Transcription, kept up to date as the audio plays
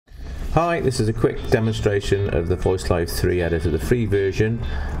Hi, this is a quick demonstration of the VoiceLive 3 editor, the free version,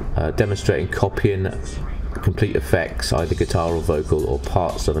 demonstrating copying complete effects, either guitar or vocal, or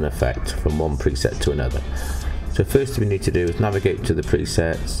parts of an effect from one preset to another. So first thing we need to do is navigate to the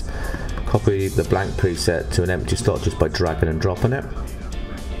presets, copy the blank preset to an empty slot just by dragging and dropping it,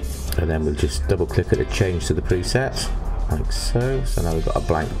 and then we'll just double click it to change to the preset, like so. So now we've got a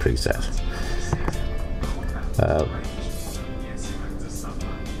blank preset.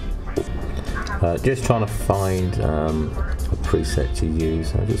 Just trying to find a preset to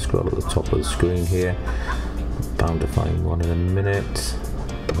use. I'll just scroll at the top of the screen here. Bound to find one in a minute.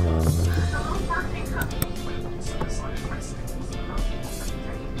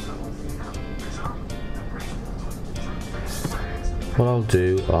 What I'll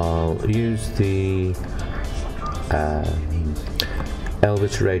do, I'll use the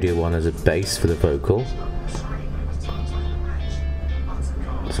Elvis Radio one as a base for the vocal.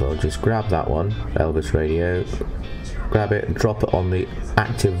 So I'll just grab that one, Elvis Radio, grab it and drop it on the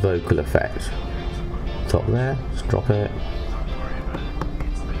active vocal effect. Top there, just drop it.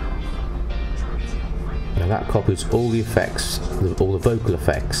 Now that copies all the effects, all the vocal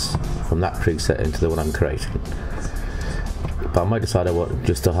effects from that preset into the one I'm creating. But I might decide I want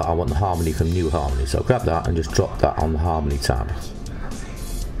the harmony from New Harmony, so I'll grab that and just drop that on the Harmony tab.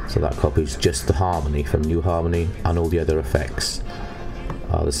 So that copies just the harmony from New Harmony, and all the other effects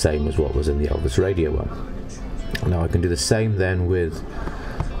are the same as what was in the Elvis Radio one. Now I can do the same then with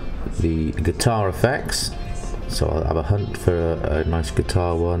the guitar effects. So I'll have a hunt for a nice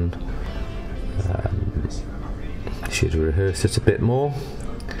guitar one. Should rehearse this a bit more.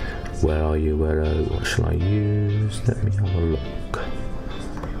 Where are you? What shall I use? Let me have a look.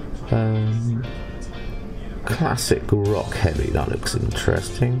 Classic rock heavy, that looks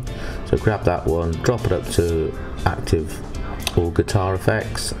interesting. So grab that one, drop it up to active all guitar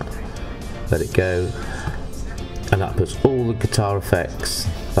effects, let it go, and that puts all the guitar effects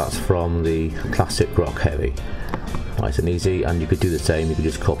that's from the classic rock heavy. Nice and easy. And you could do the same, you could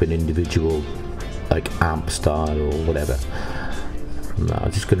just copy an individual like amp style or whatever. Now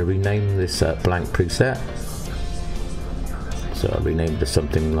I'm just going to rename this blank preset. So I'll rename it to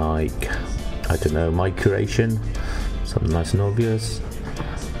something like, I don't know, My Creation, something nice and obvious,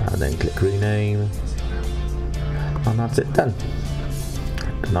 and then click rename, and that's it done.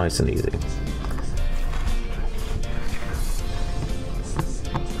 Nice and easy.